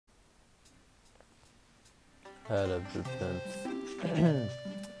هلا بالبنت.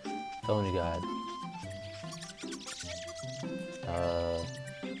 توني قاعد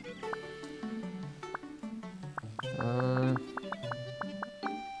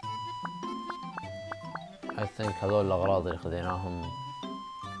I think هذول الأغراض اللي خذيناهم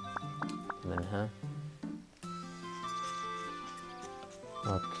منها.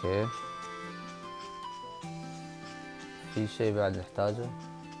 اوكي، في شيء بعد نحتاجه؟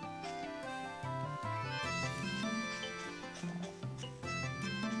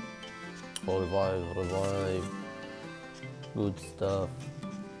 revive good stuff.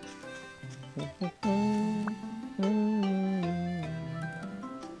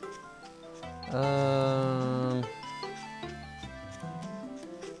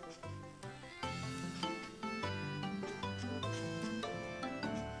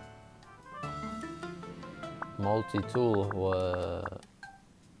 مالتي تول هو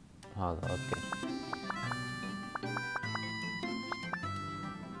هذا. اوكي،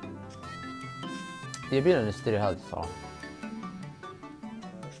 يبينا نشتري هذه صراحة،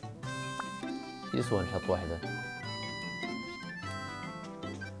 يسوى نحط واحدة.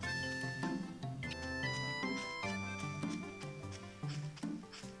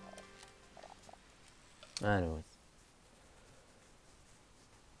 anyways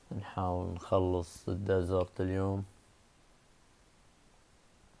نحاول نخلص الديزرت اليوم.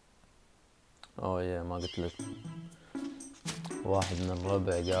 اوه يا ما قلت لك، واحد من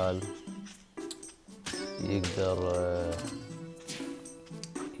الربع قال يقدر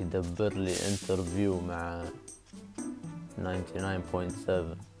يدبر لي انترفيو مع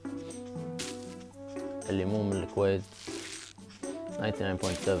 99.7 اللي مو من الكويت.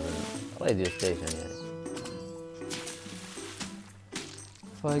 99.7 راديو ستيشن يعني.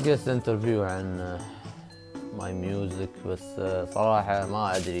 فايقست انترفيو عن ماي ميوزك، بس صراحة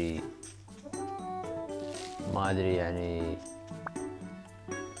ما ادري يعني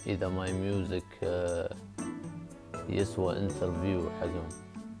اذا ماي ميوزك يسوى انترفيو حقهم.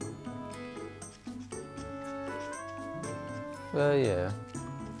 فيا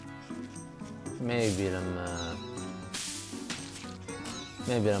maybe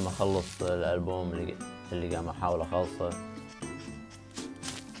لما اخلص الالبوم اللي قام احاول اخلصه،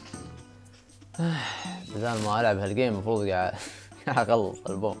 بدال ما العب هالجيم المفروض قاعد اخلص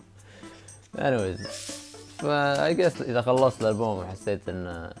البوم. anyways I guess اذا خلصت الالبوم وحسيت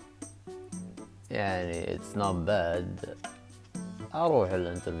انه يعني it's not bad اروح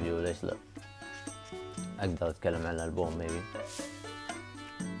الانترفيو، ليش لا؟ اقدر اتكلم عن الالبوم maybe.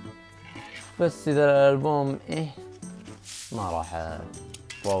 بس اذا الالبوم ما راح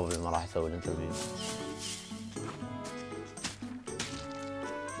probably ما راح اسوي الانترفيو.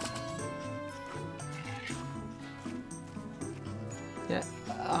 يعني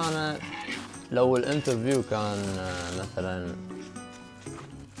انا لو الانترفيو كان مثلا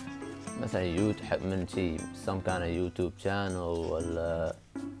من شي some kind of يوتيوب channel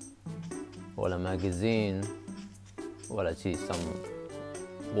ولا ماجازين ولا شي some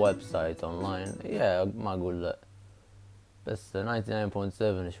website online ما اقول لا. بس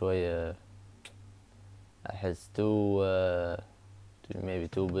 99.7 شوية احس maybe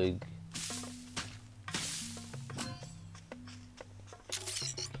too big.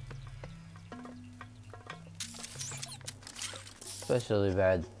 especially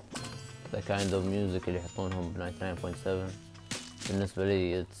بعد the kind of music اللي يحطونهم ب 99.7 بالنسبة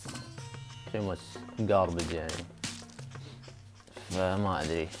لي it's pretty much garbage يعني. فما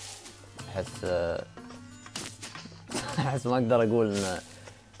ادري، احس ما اقدر اقول ان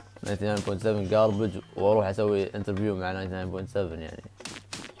 99.7 garbage واروح اسوي انترفيو مع 99.7 يعني.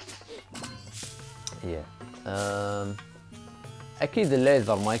 اكيد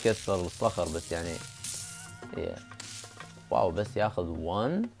الليزر ما يكسر الصخر، بس يعني واو بس ياخذ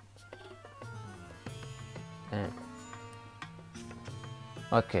 1.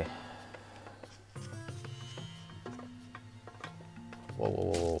 اوكي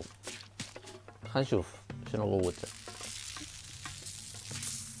واو خلينا نشوف شنو قوته.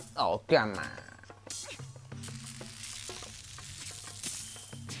 كمان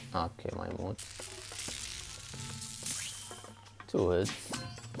اوكي ما يموت. 2 hits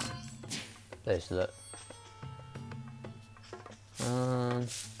ليش لا.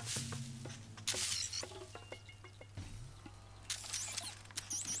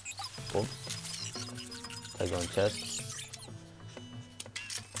 Tag on chest.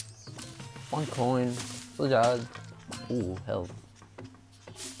 1 coin. صدق عاد. health.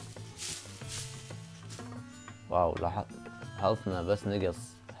 واو لاحظ healthنا بس نقص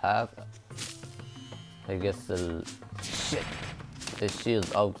half. I guess the shield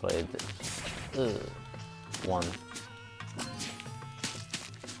upgrade. 1.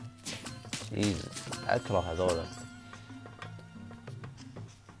 جيزس اكره هذولا.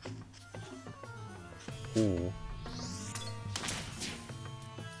 اوه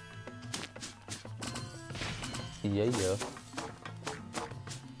يلا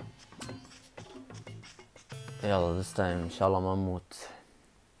يلا this time ان شاء الله ما نموت.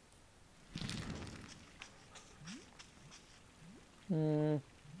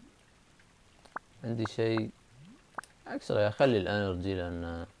 عندي شيء اكثر اخلي الانرجي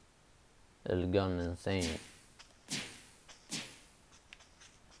لان الجن انسين.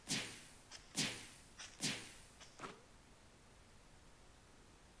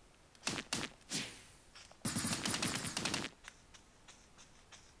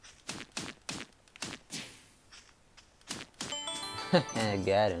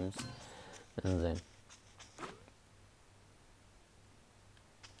 جارمز انزين.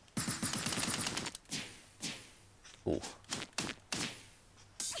 اوف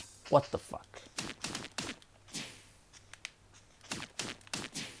what the fuck.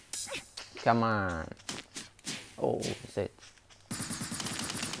 come on. oh نسيت.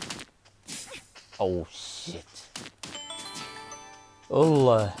 oh shit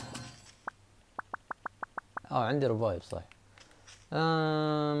والله. عندي ريفايف صح.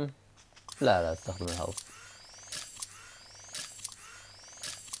 لا استخدم الهيلث.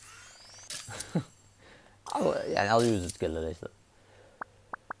 يعني I'll use it كله ليش لا.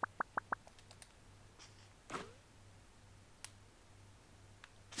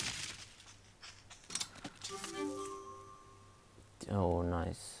 oh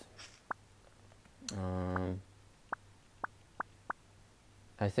nice.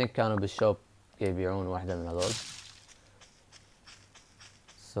 I think كانوا بالشوب يبيعون واحدة من هذول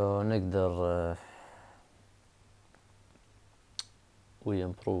so نقدر we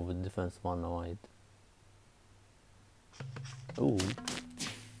improve الديفنس مالنا وايد. اوه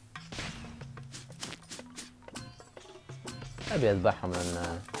ابي اذبحهم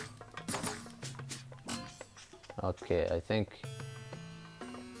لان اوكي I think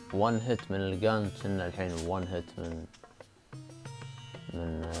 1 hit من الجان كنا الحين 1 hit من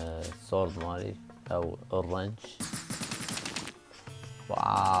السورد مالي او الرنش.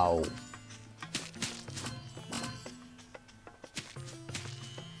 واو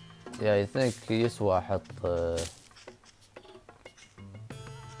yeah I think يسوى احط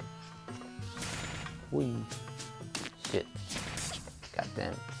وي shit god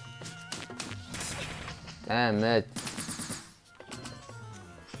damn it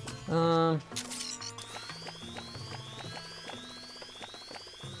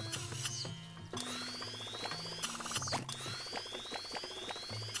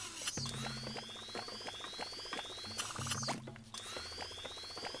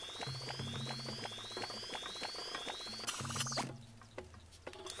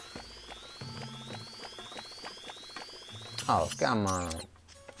oh come on.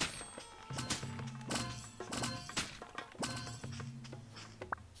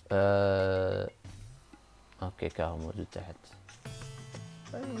 اوكي كاهو موجود تحت.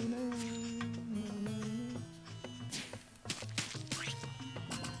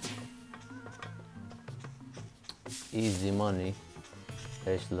 easy money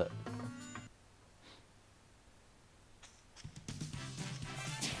ليش لا.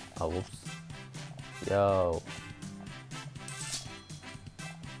 اوبس ياو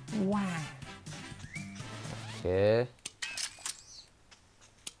واو اوكي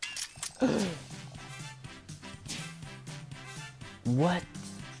what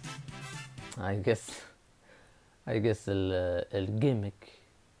I guess الجيمك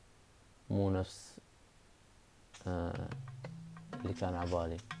مو نفس اللي كان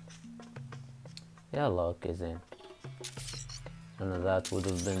عبالي. يلا اوكي زين. انا that would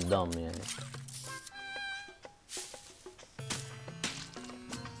have been dumb يعني.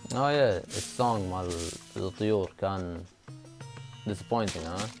 السونج مال الطيور كان disappointing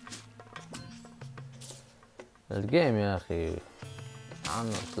ها. الجيم يا اخي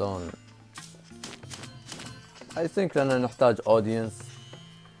عنا شلون I think لأننا نحتاج audience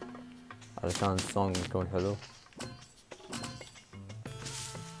علشان السونج يكون حلو.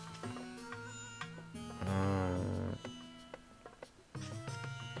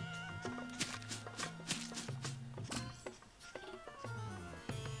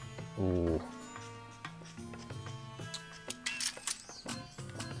 اوه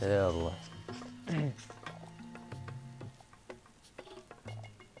يلا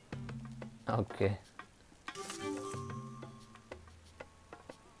اوكي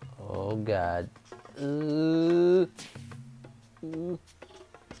oh god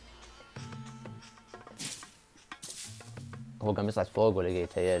هو قام يصعد فوق ولا قاعد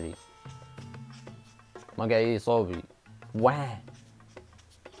يتهيألي؟ ما قاعد يجي صوبي. واه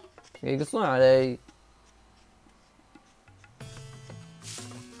قاعد يقصون علي.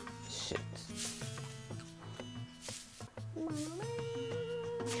 شيت.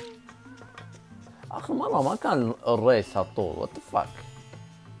 آخر مرة ما كان الريس هالطول. وات ذا فاك.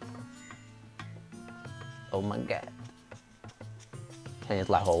 او ماي جاد. الحين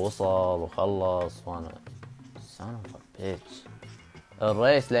يطلع هو وصل وخلص وانا son of a bitch.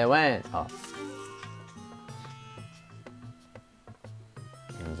 الريس لوين؟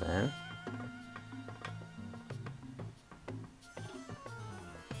 انزين.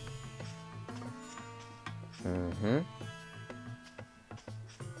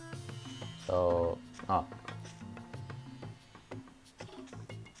 so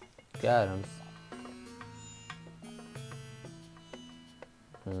كارمز.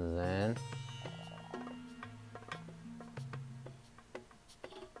 انزين.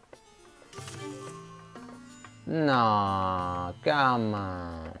 No, come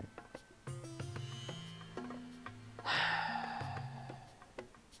on.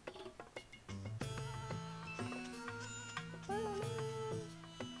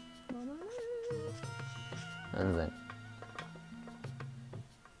 انزين.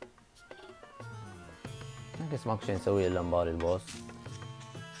 احس ماكو شي نسويه الا نباري البوس.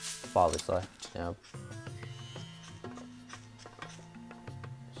 فاضي صح؟ ياب.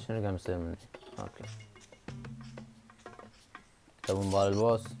 شنو قام يصير مني؟ اوكي. تبون نباري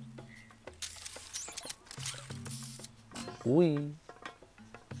البوس؟ وي.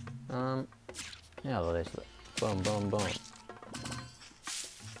 يلا ليش لا. بوم بوم بوم.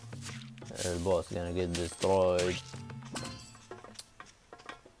 البوس gonna get destroyed.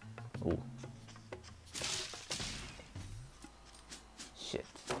 Ooh.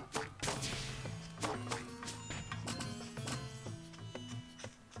 Shit.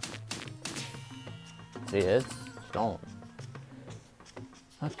 Three hits? شلون؟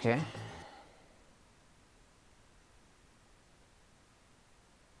 اوكي.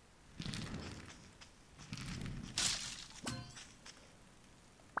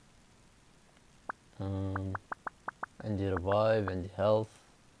 عندي revive, عندي health.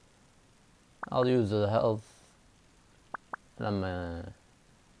 I'll use the health لما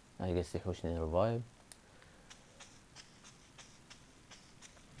I guess يحوشني revive.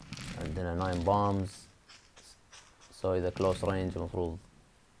 عندنا 9 bombs so إذا close range المفروض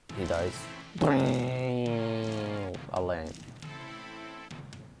he dies. الله يعين.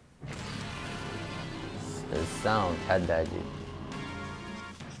 الساوند حد عجيب.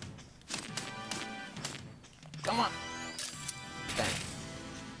 Come on. Thanks.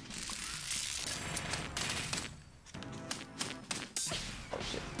 Oh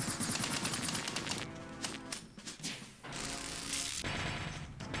shit.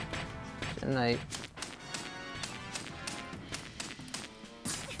 Good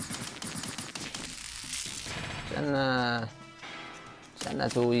كأنها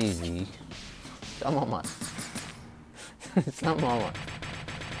too easy. تماما. تماما.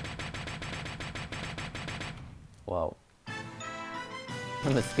 واو.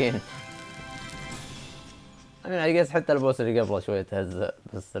 مسكين. I guess حتى البوس اللي قبله شوية تهزأ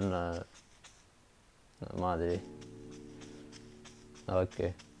بس انه ما ادري.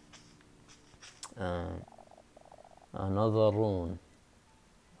 اوكي. another rune.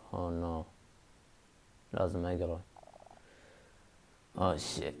 oh no. لازم اقرا. oh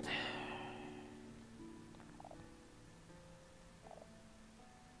shit.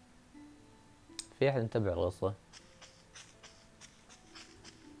 في احد متابع القصة؟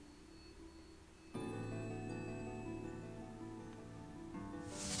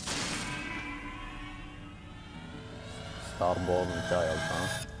 Starborn child, huh?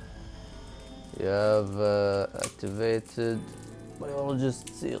 You have activated biologist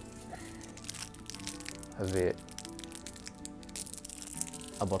seal. أبي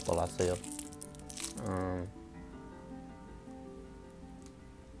أبطل عصير.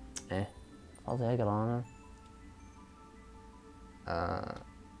 إيه فاضي أقرأ أنا.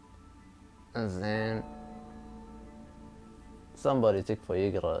 زين. somebody تكفى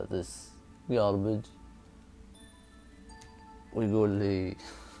يقرأ this garbage ويقول لي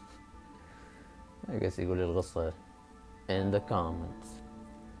I guess يقول لي القصة in the comments.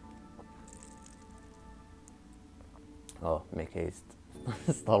 oh make haste.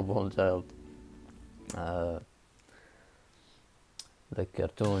 Starborn child.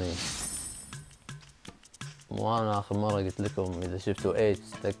 ذكرتوني مو انا اخر مرة قلت لكم اذا شفتوا H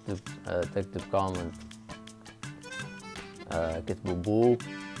تكتب comment. كتبوا بو.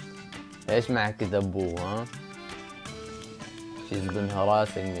 ايش معنى كذا بو ها؟ She's been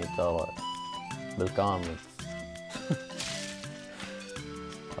harassing me ترى بالكومنتس.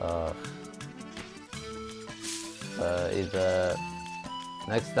 فإذا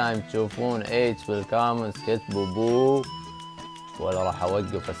next time تشوفون H بالكومنتس كتبوا بو، ولا راح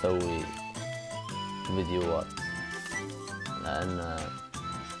أوقف أسوي فيديوهات، لأن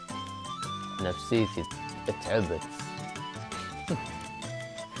نفسيتي تعبت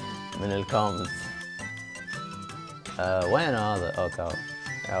من الكومنتس. وين هذا؟ اوكي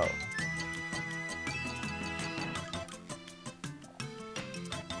أو.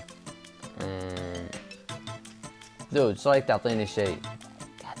 دود ايش رايك تعطيني شيء؟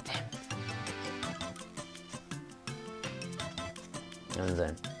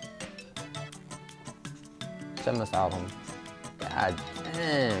 انزين كم اسعارهم؟ قاعد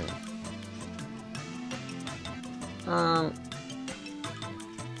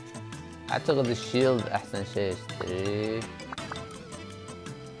اعتقد الشيلد احسن شيء اشتريه.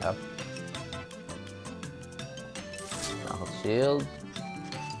 يب ناخذ شيلد،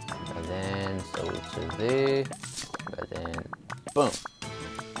 بعدين نسوي كذي، بعدين بوم،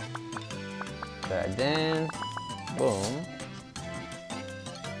 بعدين بوم.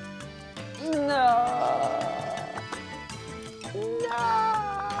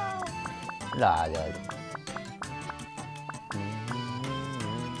 لا عادي عادي.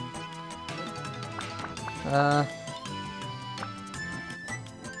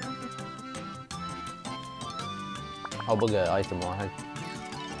 او بقى ايتم واحد.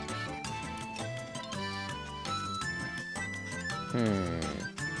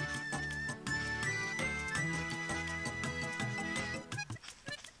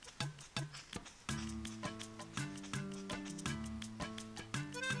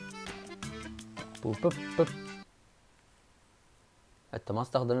 بوب بوب بوب. حتى ما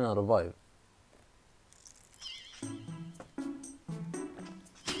استخدمنا ريفايف.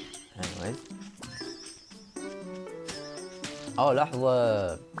 anyways. اوه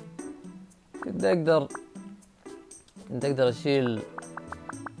لحظة، كنت اقدر اشيل.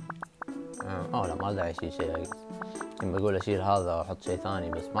 اوه لا ما داعي اشيل شيء. كنت بقول اشيل هذا واحط شيء ثاني،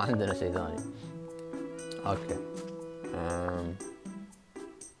 بس ما عندنا شيء ثاني. اوكي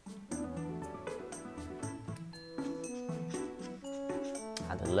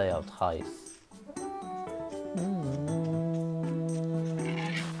هذا اللاي اوت خايس.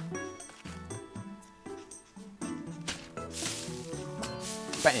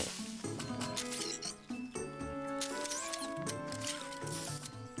 بام.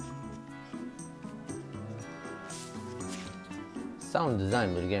 الساوند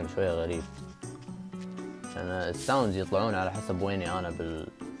ديزاين بالجيم شوية غريب، لأن الساوندز يطلعون على حسب ويني أنا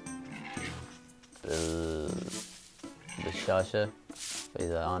بالشاشة.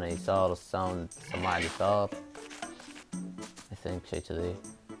 فإذا أنا يسار الساوند سماعة اليسار I think شي كذي.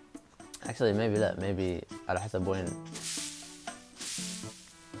 actually maybe لا maybe على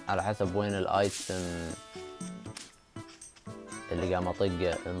حسب وين الايتم اللي قام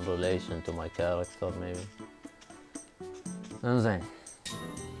اطقه in relation to my character maybe. انزين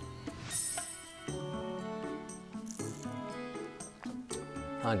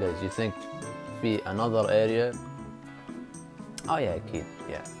ها guys you think في another area؟ يا اكيد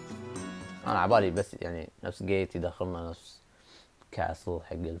يا انا عبالي بس يعني نفس جيت يدخلنا نفس كاسل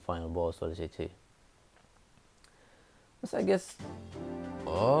حق الفاينل بوس ولا شي. بس I guess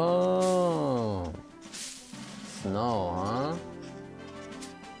snow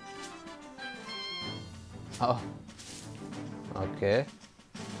ها. اوكي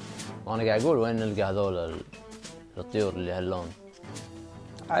وانا قاعد اقول وين نلقى هذول الطيور اللي هاللون.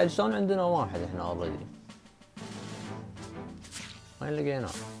 عاد شلون عندنا واحد احنا اوريدي؟ وين لقيناه؟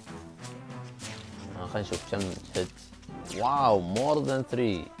 خلينا نشوف كم هيت. واو more than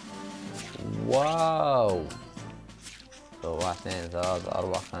 3. واو 1 2 3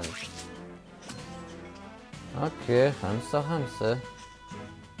 4 5. اوكي 5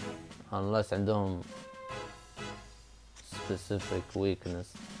 unless عندهم specific weakness.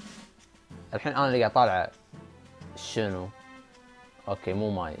 الحين انا اللي قاعد طالعه شنو؟ اوكي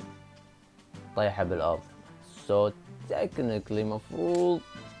مو ماي طيحه بالارض. so technically مفروض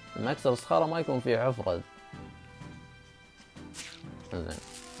المكسر الصخرة ما يكون فيه حفرة. انزين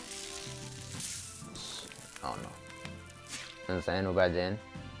انزين وبعدين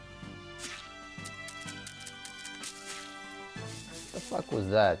the fuck was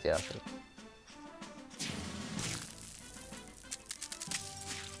that يا اخي؟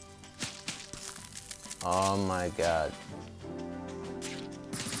 oh my god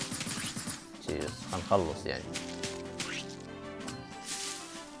jeez هنخلص يعني.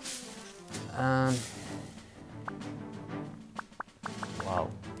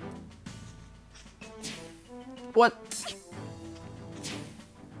 What?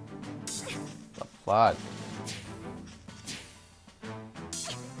 The fuck?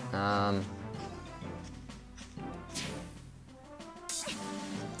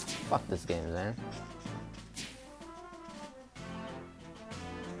 Fuck this game, man.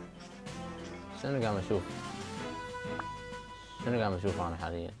 شنو قاعد اشوف؟ شنو قاعد اشوف انا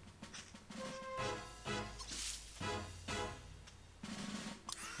حاليا؟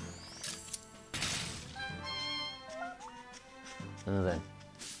 انزين.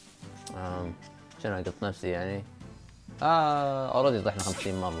 شنو قلت نفسي يعني؟ اوريدي طحنا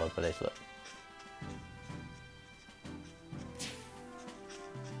 50 مرة فليش لا؟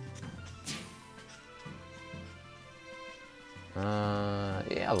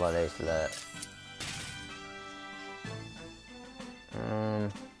 يلا ليش لا؟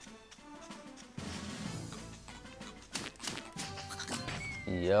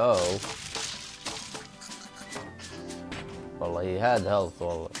 يو والله هي هاد هيلث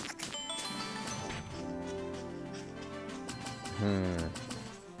والله.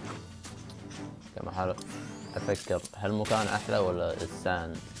 كما حلو افكر هل مكان احلى ولا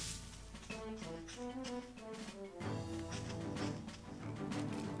الساند؟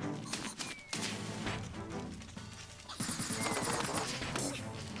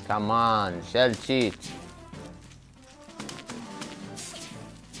 كمان شل شيت.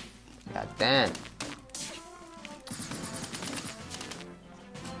 God damn.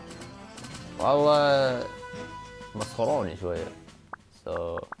 والله مسخروني شوية.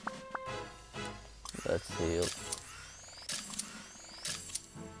 So let's heal.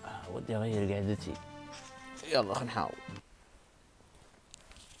 ودي اغير قعدتي. يلا خلينا نحاول.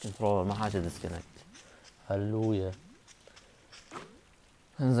 كنترولر ما حاجة ديسكونكت. هللويا.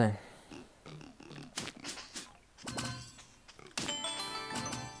 انزين.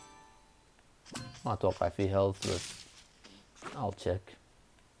 ما اتوقع فيه هيلث بس I'll check.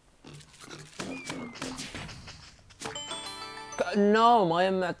 No ما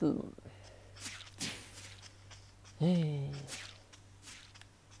يمعت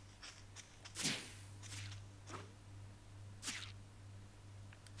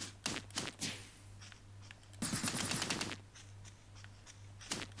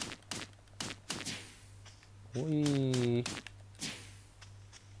وي.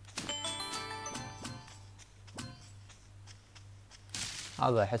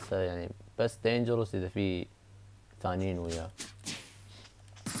 هذا احسه يعني بس دينجرس اذا في ثانيين وياه.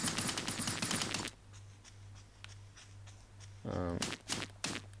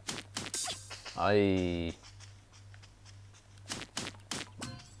 اي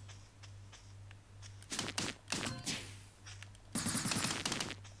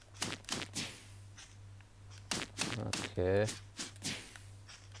اوكي.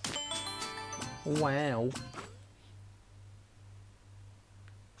 واو.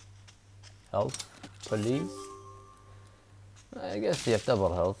 health please. I guess يعتبر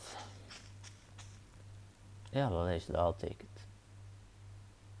health. يلا ليش لا I'll take it.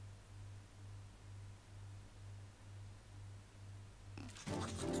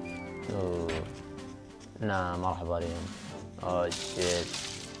 اوه لا ما راح باليهم. اوه شيت.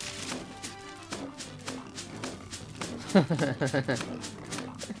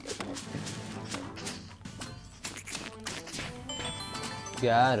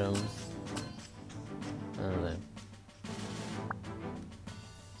 got him. انزين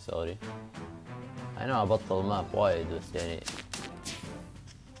سوري. انا ابطل ماب وايد بس يعني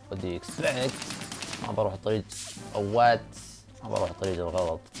what do you expect. ما بروح الطريق او وات. ما بروح الطريق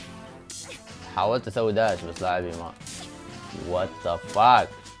الغلط. حاولت اسوي داش بس لاعبي ما what the fuck.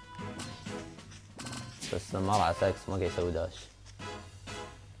 بس مر على ساكس ما قاعد يسوي داش.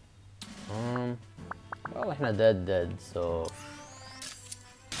 والله احنا dead so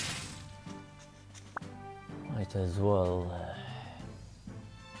might as well.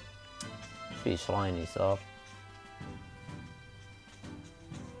 في شراين يسار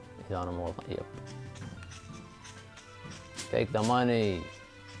اذا انا مو يب. take the money.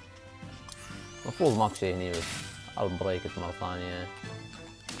 مفروض ماكو شي هني بس I'll break it مرة ثانية.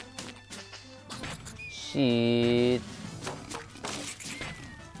 shit.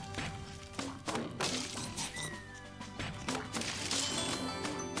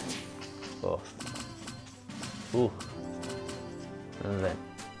 اوه انزين.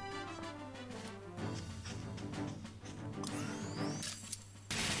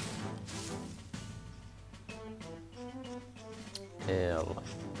 يلا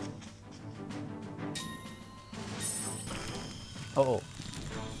اوه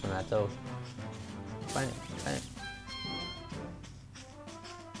سمعتوه. فين فين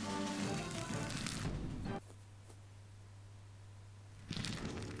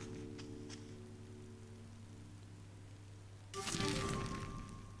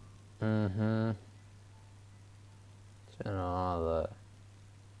شنو هذا؟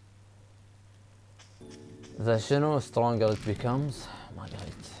 ذا شنو stronger it becomes. ما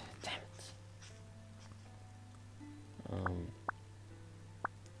قريت. damn it.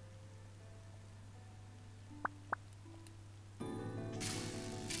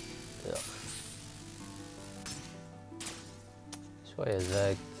 شوية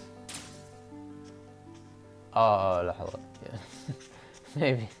زقت. لحظة.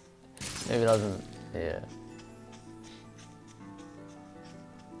 maybe لازم yeah.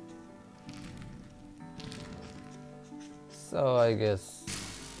 So I guess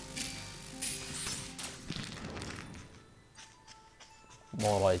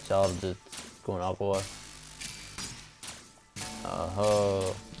more I charge it تكون أقوى.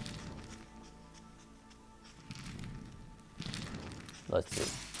 let's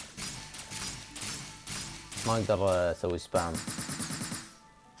see. ما أقدر أسوي سبام.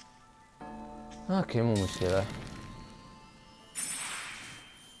 اوكي مو مشكلة.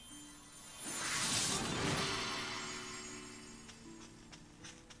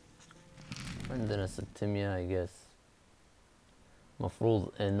 عندنا 600 I guess.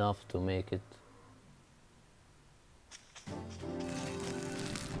 مفروض enough to make it.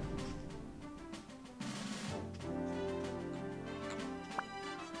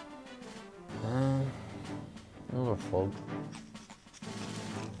 نروح فوق.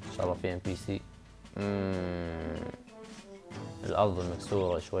 ان شاء الله في NPC. الأرض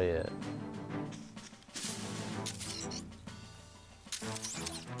المكسورة شوية.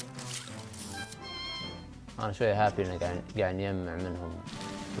 أنا شوية هابي إني قاعد نجمع منهم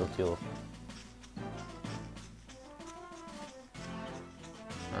الطيور.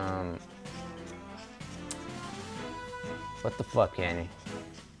 what the fuck يعني.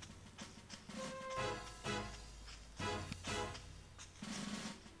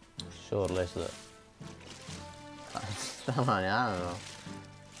 شور ليش ذا؟ ثمانية I don't know.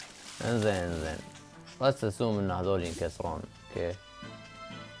 انزين let's assume ان هذول ينكسرون. اوكي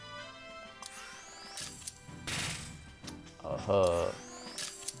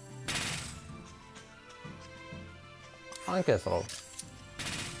انكسروا.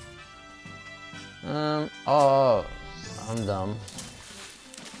 I'm dumb.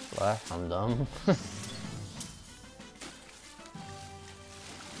 صح I'm dumb.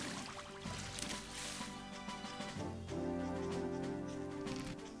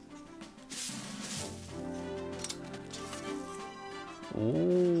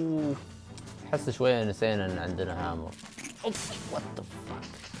 أحس شوية نسينا إن عندنا هامر. what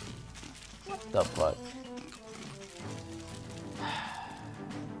the fuck.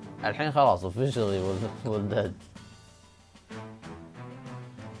 الحين خلاص officially we're dead.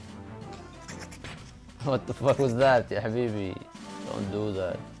 what the fuck was that يا حبيبي. don't do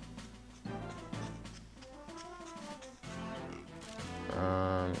that.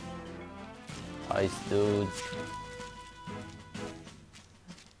 ice dude.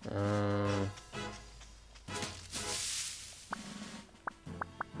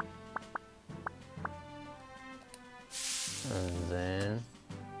 انزين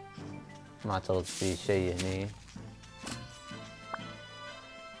ما اعتقد في شيء هني.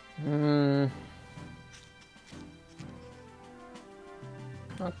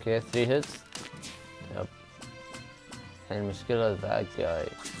 اوكي 3 hits. يب الحين المشكلة ذاك جاي.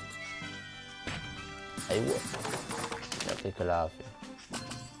 ايوه يعطيك العافية.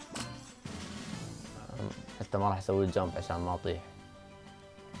 حتى ما راح اسوي الجمب عشان ما اطيح.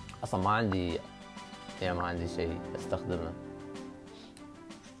 اصلا ما عندي شيء استخدمه.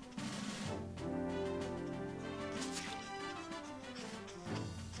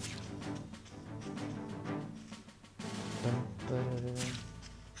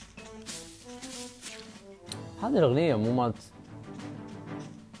 هذه الأغنية مو مالت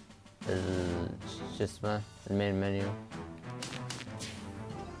شو اسمه المين منيو.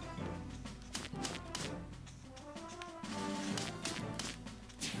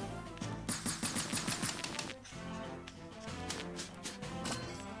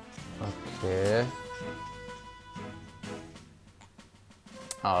 اوكي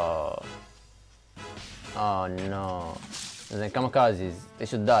نو. زين كاميكازيز they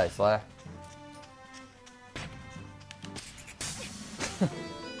should die صح؟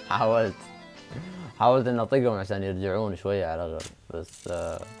 حاولت ان اطقهم عشان يرجعون شوية على الاقل بس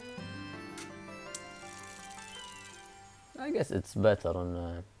I guess it's better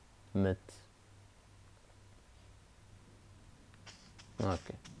ان مت.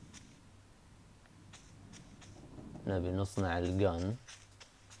 اوكي نبي نصنع الجن.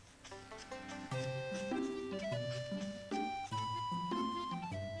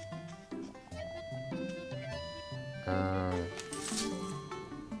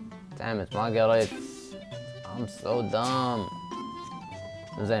 تعمت ما قريت. I'm so dumb.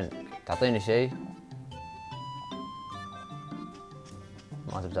 زين تعطيني شيء؟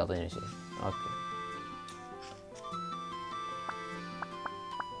 ما تبي تعطيني شيء. اوكي.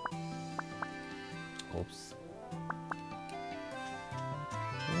 اوبس.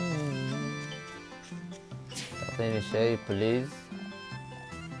 تعطيني شيء بليز.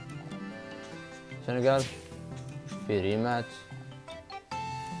 شنو قال؟ في ريماتش.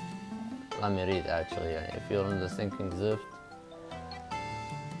 Let me read actually يعني if you're in the sinking زفت.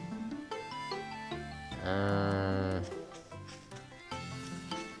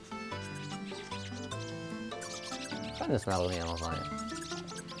 خلينا نسمع الأغنية مرة ثانية.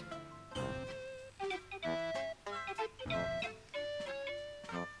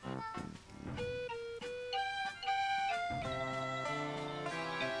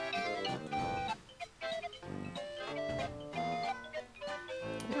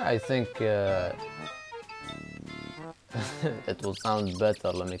 I think it will sound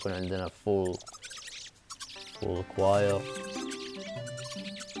better لما يكون عندنا full choir.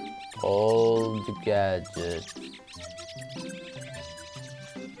 All the gadgets.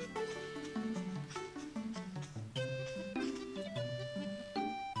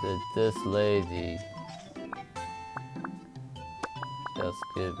 Did this lady just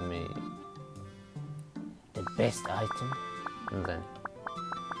give me the best item? And then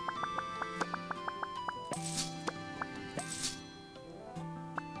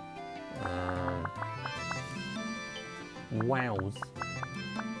واوز.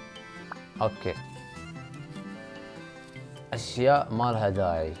 اوكي اشياء ما لها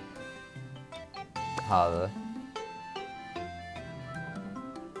داعي. هذا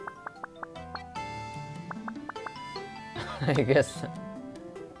I guess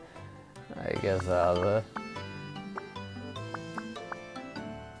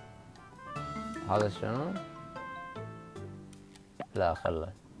هذا شنو؟ لا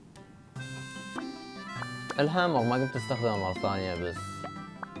خله. الهامر ما قمت استخدمه مرة ثانية بس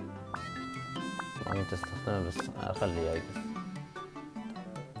اخليه يقص.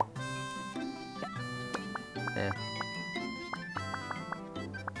 ايه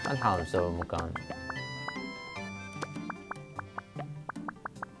نحاول نسوي مكان.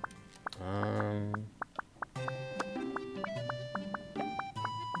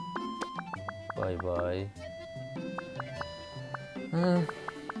 باي باي.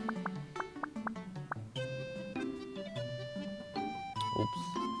 اوبس.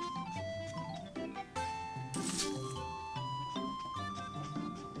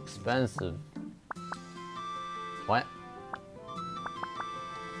 expensive. what؟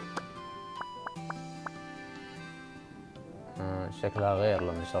 شكلها غير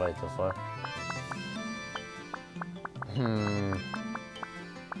لما شريته صح؟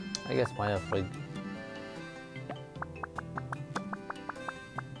 I guess ما يفرق.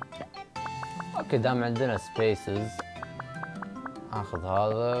 اوكي دام عندنا spaces اخذ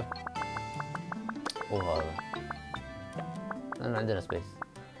هذا وهذا لان عندنا سبيس.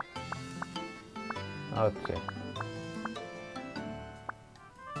 اوكي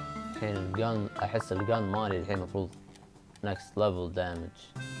الحين الجان احس الجان مالي الحين المفروض next level damage.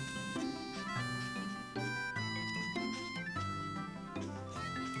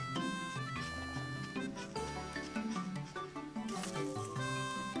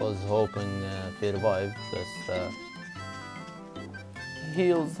 was hoping في revive بس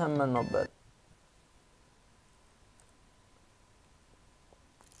heals هم not bad.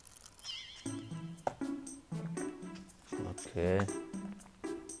 اوكي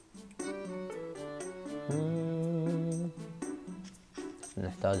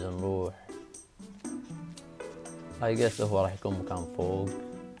نحتاج نروح. I guess هو راح يكون مكان فوق.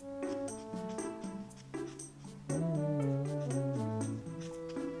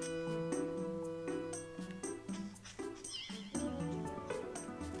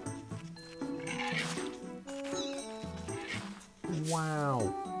 واو.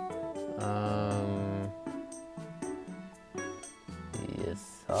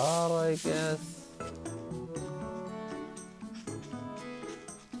 يسار I guess.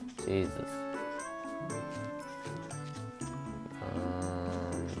 Jesus.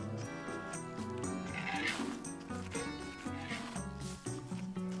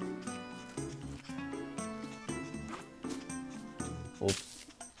 Oops.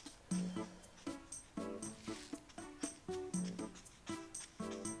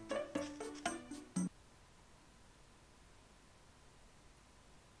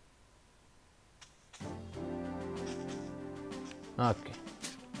 اوكي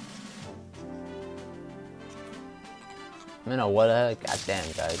من اولها. God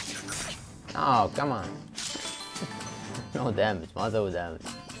damn guys. Oh come on. No damage. ما سوى damage.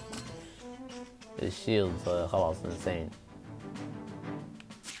 الشيلد خلاص insane.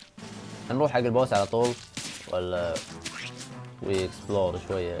 نروح حق البوس على طول ولا وي اكسبلور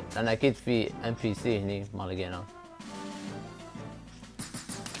شوية، لأن أكيد في NPC هني ما لقيناه.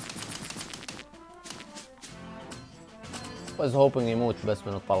 was hoping يموت بس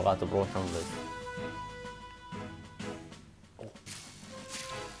من الطلقات بروحهم بس.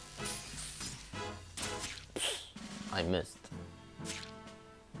 I missed.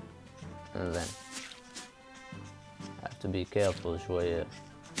 انزين have to be careful شوية.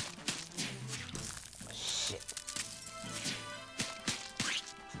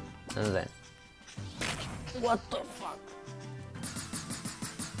 انزين what the fuck.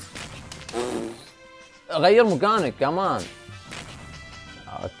 غير مكانك كمان.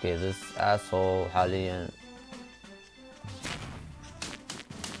 اوكي this asshole حاليا.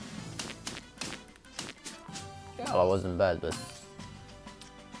 والله wasn't bad بس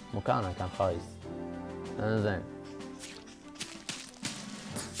مكانه كان خايس. انزين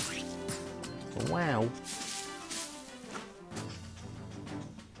واو.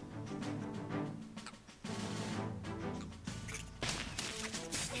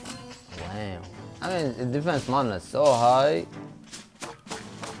 I mean, the defense مالنا so high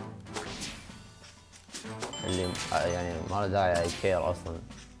اللي يعني ما له داعي I care أصلا.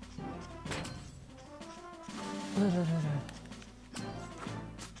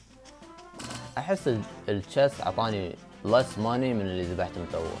 أحس الشيس أعطاني less money من اللي ذبحته من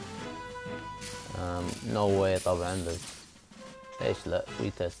توا. no way طبعا بس ليش لا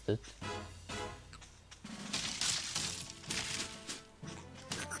we tested.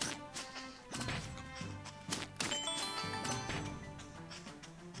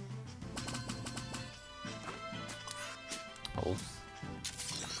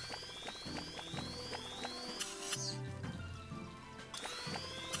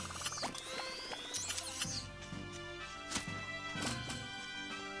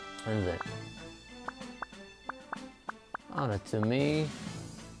 انزين انا to me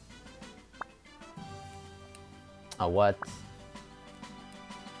وات.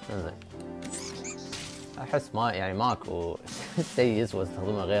 انزين احس ما يعني ماكو شيء يسوى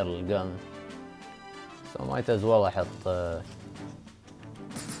استخدمه غير الجن so might as well احط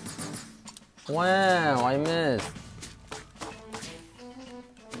واو I missed.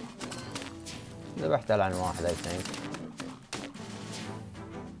 ذبحت على عن واحد I think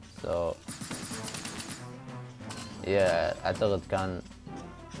so yeah اعتقد كان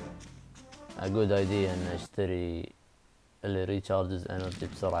a good idea ان اشتري اللي recharges energy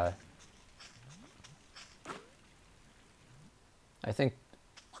بسرعة. I think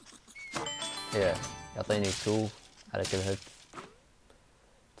yeah يعطيني 2 على كل هيت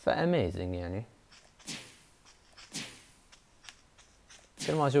amazing يعني.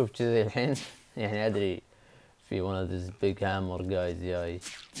 كل ما اشوف كذي الحين يعني ادري في one of these big hammer guys جاي.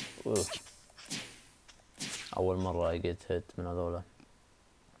 اول مرة I get hit من هذولا.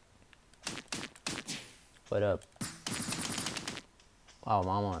 what up. واو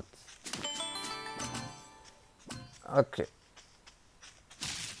ما مات. اوكي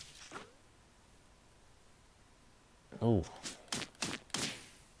اوه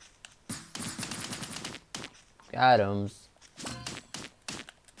atoms.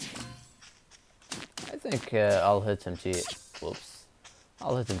 I think I'll hit him cheap. Whoops.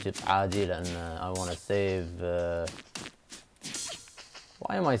 I'll hit him cheap عادي لأن I wanna save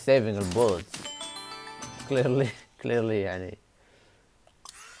why am I saving the bullets? clearly يعني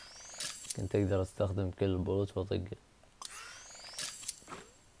كنت أقدر أستخدم كل البولت وأطقه.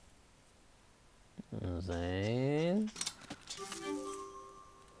 زين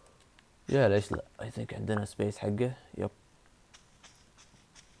يا ليش لا. I think عندنا سبيس حقه. يب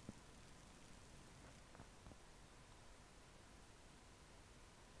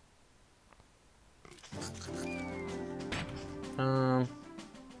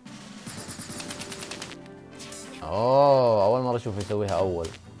اوه اول مرة اشوف يسويها اول.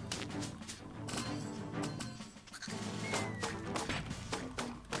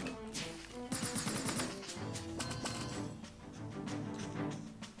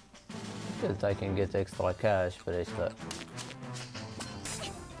 قلت I can get extra cash فليش لا.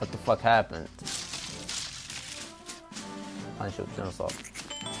 What the fuck happened. خلينا نشوف شنو صار.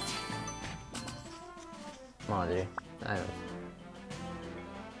 ما ادري.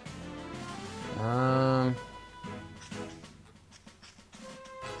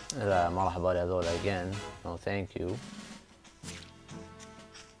 لا ما راح ابالي هذول again. No thank you.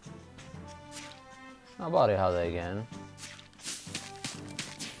 اباري هذا again.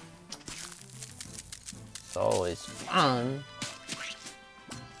 It's always fun.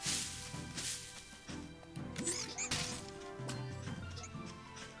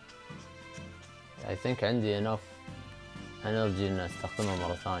 I think عندي enough energy إن استخدمها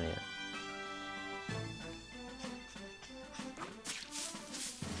مرة ثانية.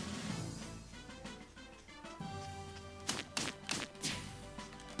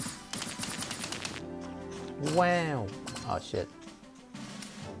 Wow! Oh shit.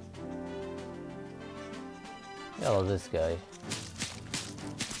 Yellow this guy.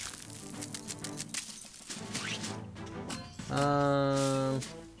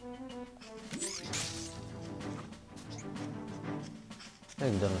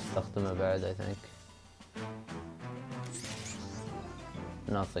 نقدر نستخدمه بعد I think.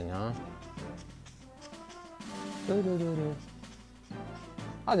 Nothing, huh?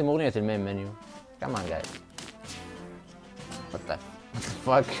 هذه مو أغنية المين منيو. Come on guys. What the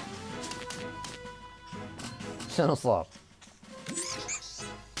fuck? شنو صار؟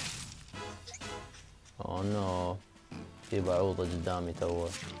 Oh no. في بعوضة قدامي توه.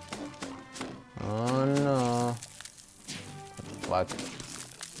 Oh no. Fuck.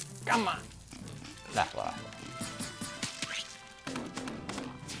 Come on. لحظة واحدة.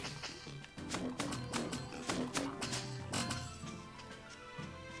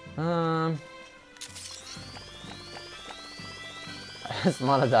 أحس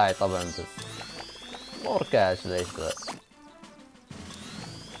ما له داعي طبعا بس مور كاش ليش ذا.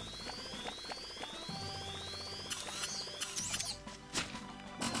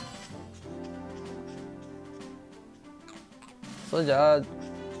 صدق عاد.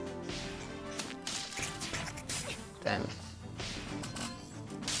 damn it.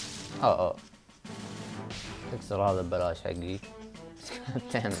 اوه تكسر هذا ببلاش حقي.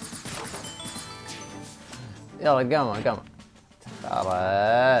 damn it. يلا قام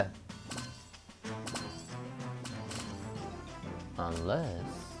ترى.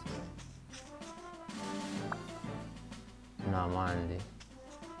 unless لا ما عندي.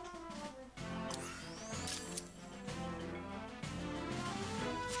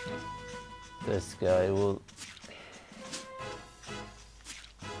 This guy will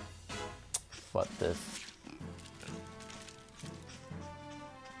fuck this.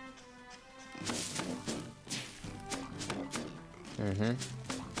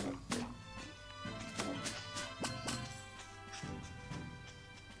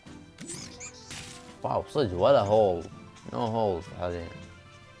 واو صدق ولا هول. no holes حاليا.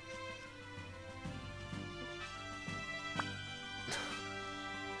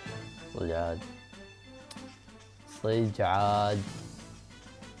 صدق عاد.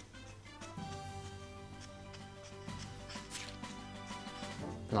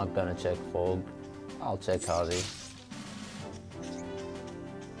 not gonna check فوق. I'll check هذه.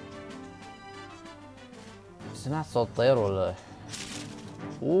 سمعت صوت طير ولا؟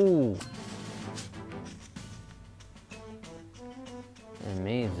 اوه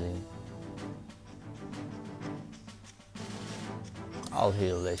amazing. I'll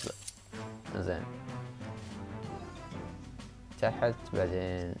heal ليش لا. زين تحت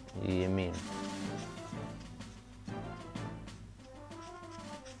بعدين يمين.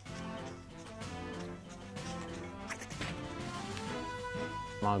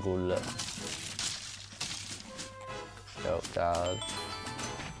 ما اقول لا. شوف تعال.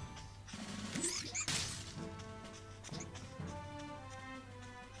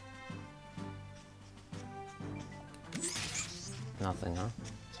 nothing huh.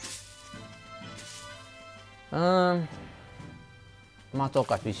 ما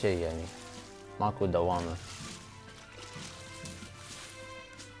اتوقع في شيء يعني ماكو دوامة.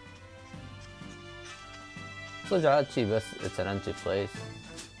 صدق عاد شي بس it's an empty place.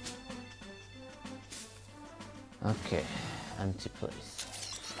 okay empty place.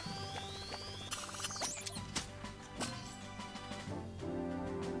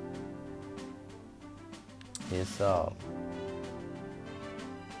 يسار.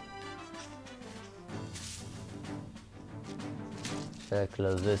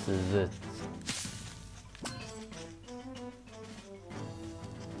 شكله this is it.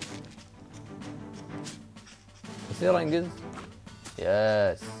 يصير انقز.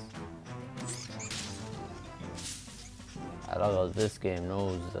 yes. على الأقل this game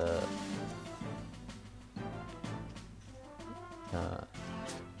knows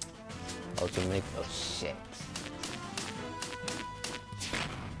how to make oh shit.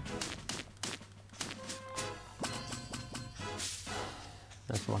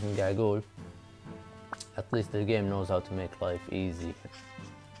 نفس ما كنت قاعد أقول at least the game knows how to make life easy.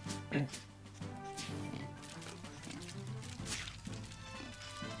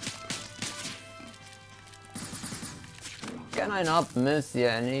 Can I not miss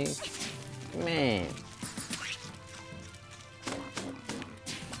يعني? Man.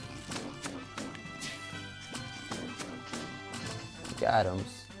 Got him.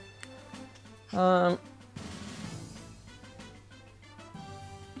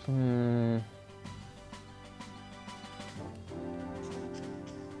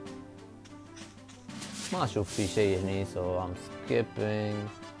 ما اشوف في شيء هني so I'm skipping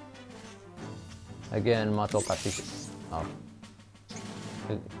again ما اتوقع في شيء.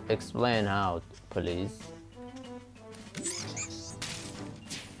 Explain how please.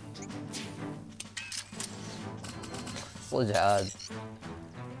 صدق عاد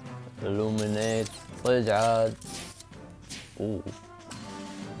illuminate صدق عاد. اوه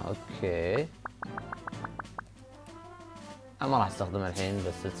اوكي انا ما راح استخدمه الحين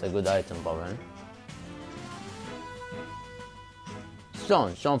بس it's a good item طبعا.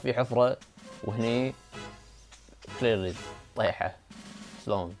 شلون في حفرة وهني clearly طيحة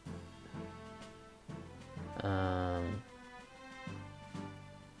شلون؟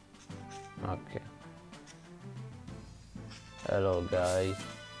 اوكي hello guys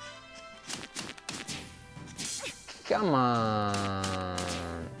come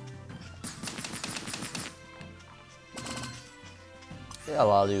on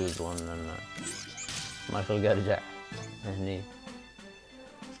يلا I'll use one لأن ما خلق ارجع هني.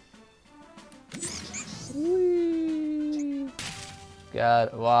 God,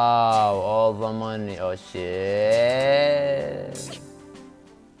 wow, all the money. Oh shit.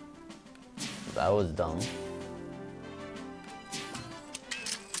 That was dumb.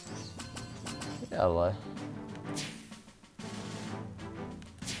 يلا.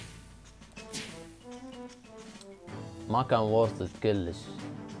 ما كان worth it كلش.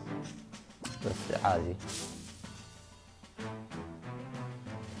 بس عادي.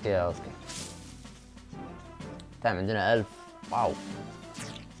 يا اوكي. تمام عندنا 1000. واو.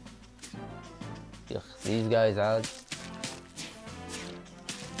 يخ these guys عاد.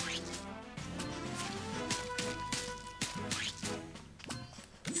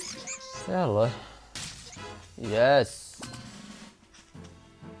 يلا. يس.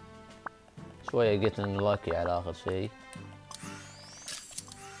 شوية getting lucky على آخر شيء.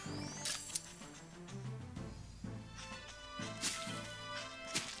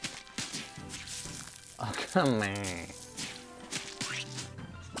 Oh come on.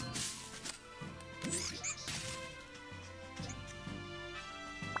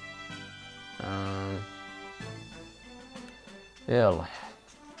 يلا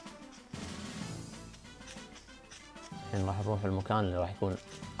الحين راح نروح المكان اللي راح يكون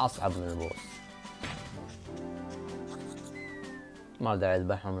اصعب من البوس. ما داعي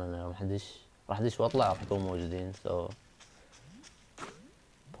اذبحهم لان راح ادش واطلع راح يكونوا موجودين so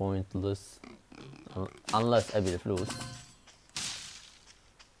pointless unless ابي الفلوس.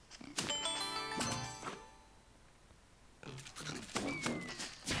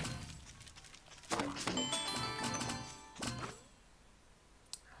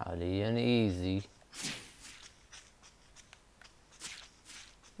 حاليا easy.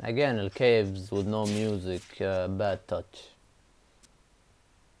 Again, the caves with no music, bad touch.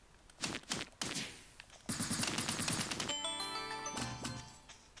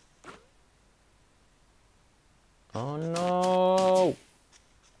 Oh no!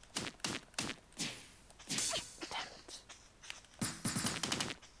 Damn it.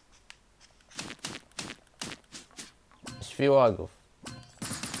 ايش في واقف؟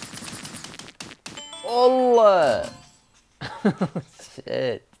 والله!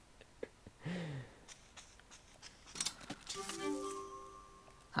 Shit.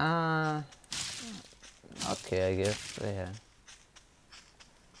 اوكي I guess yeah.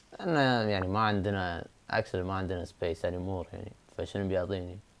 لأن يعني ما عندنا actually ما عندنا space anymore يعني فشنو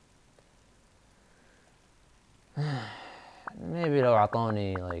بيعطيني. maybe لو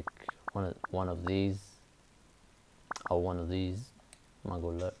عطوني like one of these أو one of these ما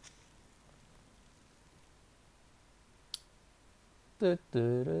أقول لا.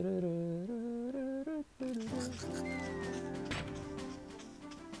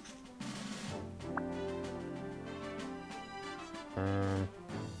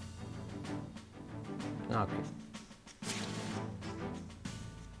 اوكي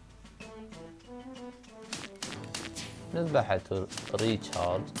نذبحها to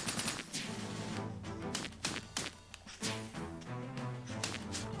recharge.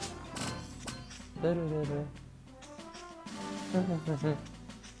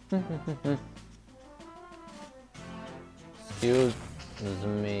 Excuse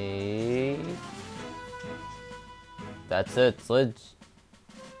me. That's it, صدق.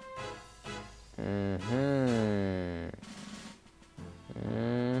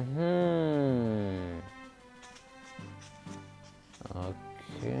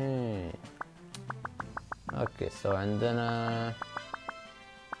 اوكي اوكي سو عندنا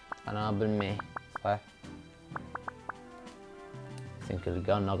قنابل مي صح؟ think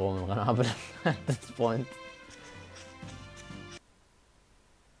الجن اقوى من القنابل at this point.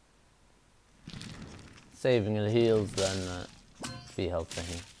 saving الهيلز لان في health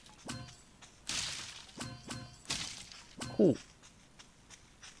الحين. cool.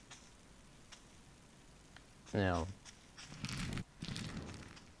 no.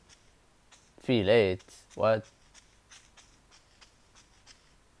 في late what?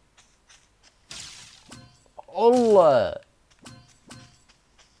 الله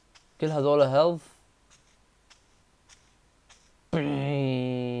كل هذول health.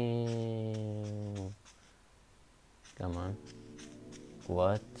 come on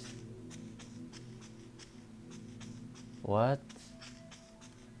what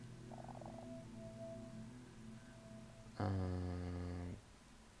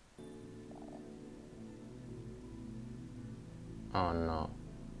oh no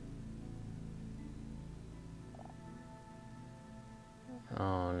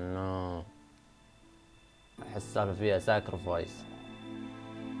oh no احس السالفة فيها sacrifice.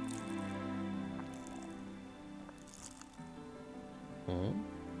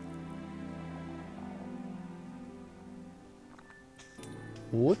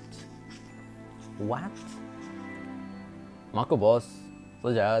 what ماكو بوس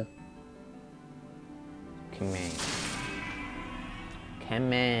صدق عاد.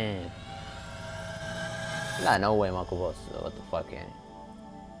 كمان لا no way ماكو بوس what the fuck يعني.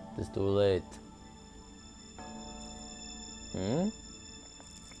 it's too late.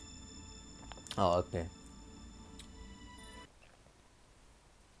 اوكي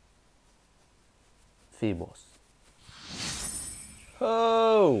في بوس.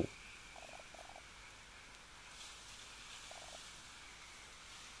 oh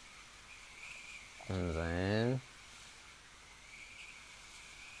زين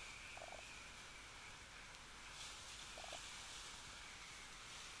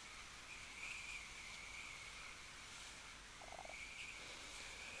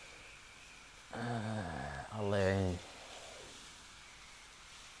الله يعين.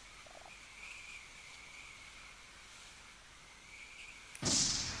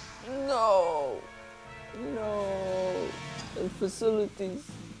 no the facilities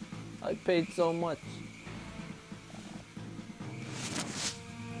I paid so much.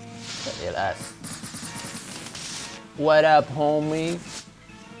 يا الأس. what up homie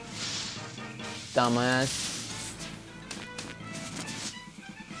dumbass.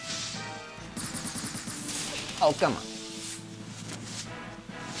 oh come on.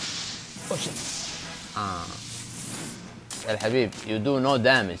 oh shit. يا الحبيب you do no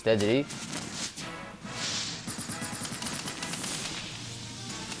damage تدري.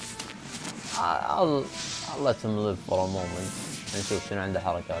 I'll let him live for a moment. نشوف شنو عنده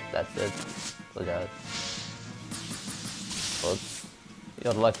حركات. that's it. صدق oops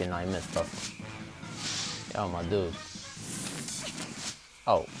you're lucky I missed اصلا. يا my dude.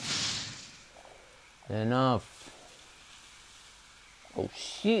 oh enough. oh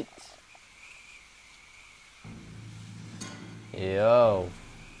shit. yo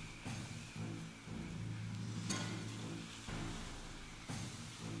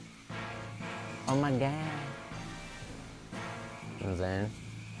oh my god. زين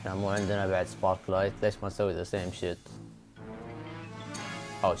احنا مو عندنا بعد سباركلايت ليش ما نسوي the same shit.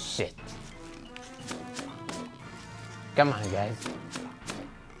 oh shit come on guys.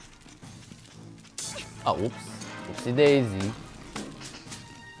 oh whoops whoopsie daisy.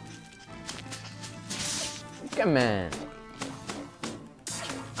 come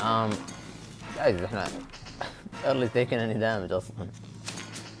on guys احنا early taking any damage اصلا.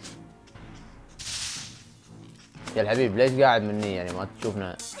 يا الحبيب ليش قاعد مني يعني ما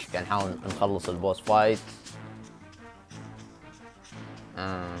تشوفنا قاعد نحاول نخلص البوس فايت.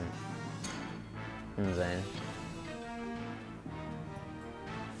 زين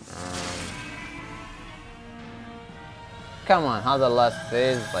come on هذا last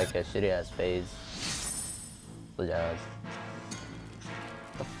phase like a shitty ass phase. صدق عاد.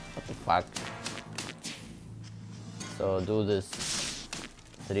 what the fuck. so do this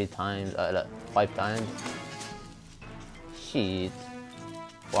 3 times لا 5 times. shit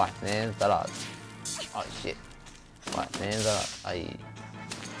 1 2 3 oh shit 1 2 3 اي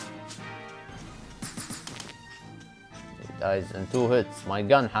guys in 2 hits. my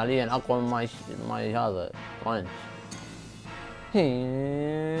gun حاليا اقوى من my هذا range.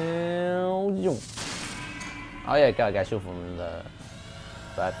 يا قاعد اشوفه من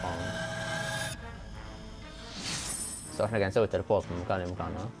باك هون. سو احنا قاعد نسوي تلبورت من مكان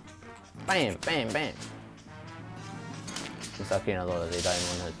لمكان. ها بام بام بام. مساكين هذول اللي دايم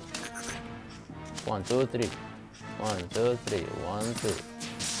ون هيد. 1 2 3 1 2 3 1 2.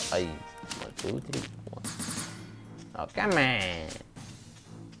 اي 1 2 3 1. Oh come on.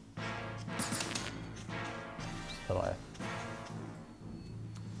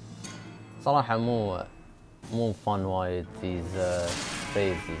 صراحة مو فن وايد these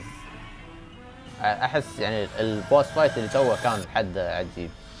phases. احس يعني البوس فايت اللي توه كان حده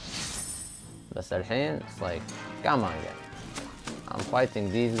عجيب، بس الحين it's like come on guys. I'm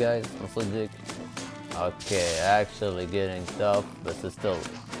fighting these guys من صدق. Okay actually getting tough بس still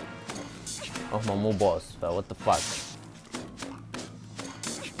هم مو boss ف what the fuck.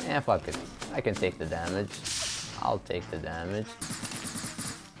 Yeah fuck it. I can take the damage. I'll take the damage.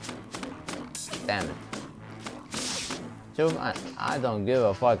 Damn it. شوف I don't give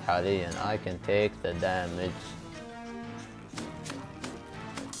a fuck حاليا. I can take the damage.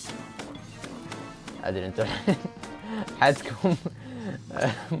 أدري انتو حدكم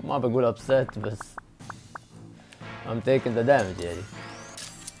ما بقول upset بس I'm taking the damage يعني.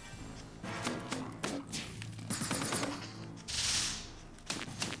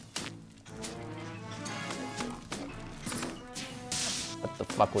 What the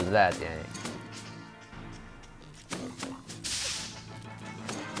fuck was that يعني.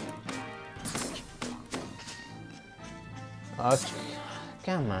 اوكي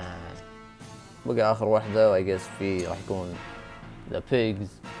كمان بقى اخر واحدة I guess في راح يكون the pigs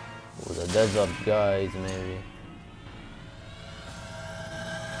و the desert guys maybe.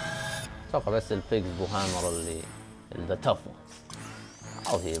 اتوقع بس البيجز بو هامر اللي the tough ones.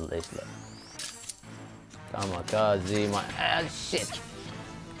 I'll heal ليش لا. كاماكازي ما shit.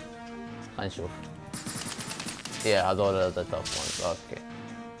 خلينا نشوف. yeah هذول the tough ones. اوكي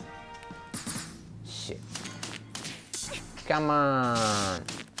shit. Come on.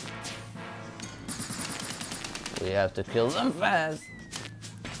 We have to kill them fast.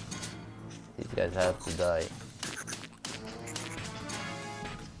 These guys have to die.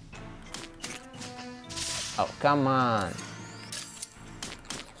 Oh come on.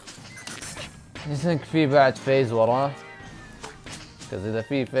 You think في بعد phase وراه? Because إذا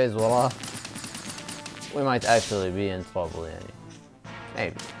في phase وراه we might actually be in trouble يعني.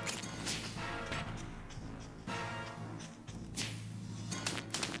 Maybe.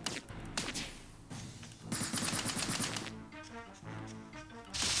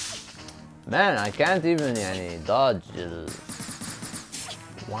 Man, I can't even يعني dodge ال...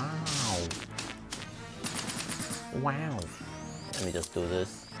 Wow. Wow. Let me just do this.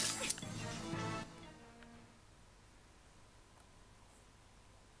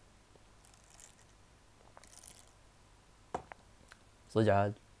 صدق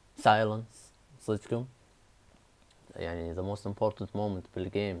عاد. Silence. صدقكم. يعني the most important moment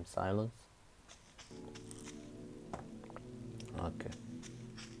بالgame. Silence. Okay.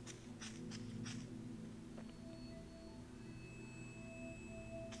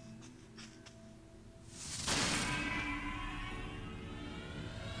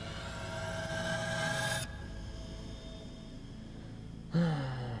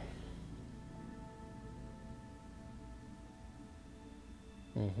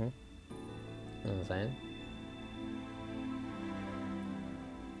 انزين.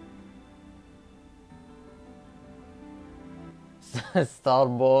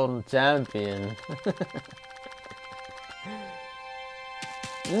 Starborn champion.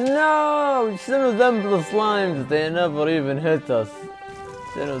 No! شنو ذنب السلايمز؟ They never even hit us.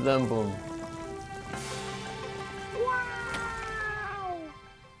 شنو ذنبهم؟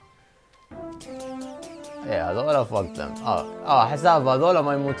 ايه هذولا fuck them. حساب هذولا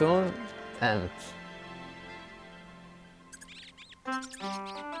ما يموتون. Damn it.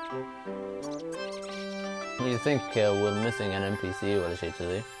 You think we're missing an NPC ولا شيء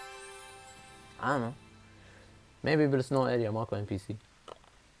كذي؟ I don't know. Maybe بالسنو اريا ماكو NPC.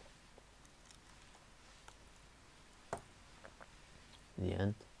 The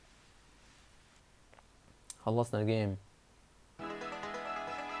end. خلصنا الجيم.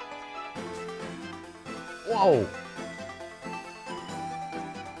 واو.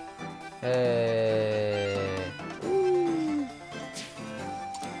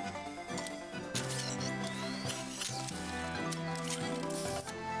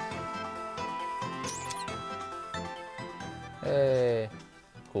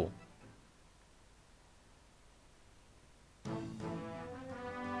 cool.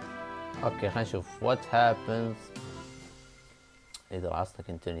 اوكي خلينا نشوف what happens اذا عصت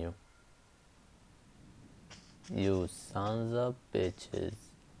continue. You sons of bitches.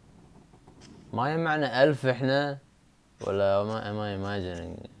 ما يمعنى 1000 احنا ولا ما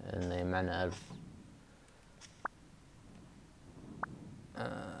imagining انه يمعنى 1000.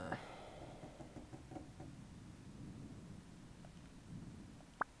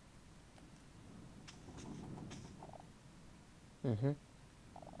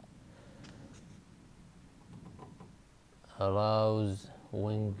 Allows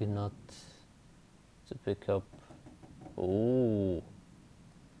wing nut to pick up. Ooh,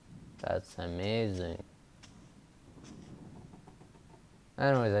 that's amazing.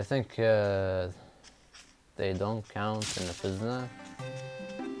 Anyways, I think they don't count in the business.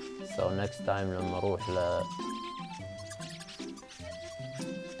 So next time لما اروح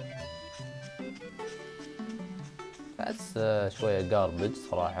that's شوية garbage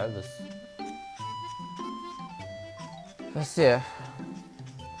صراحة بس yeah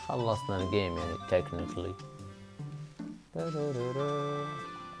خلصنا الجيم يعني technically.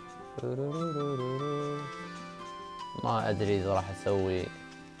 ما ادري اذا راح اسوي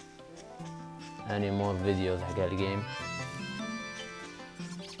any more videos حق الجيم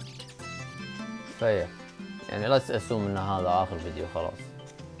فيا يعني لا تأسوم ان هذا اخر فيديو خلاص.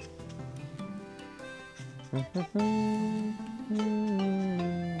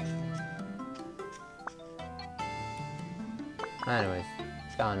 anyways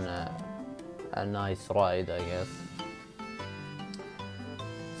كان a nice ride I guess.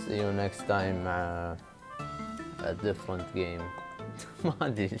 see you next time مع a different game. ما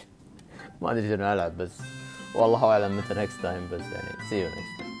ادري شنو العب بس والله اعلم متى next time بس يعني see you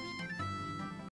next time.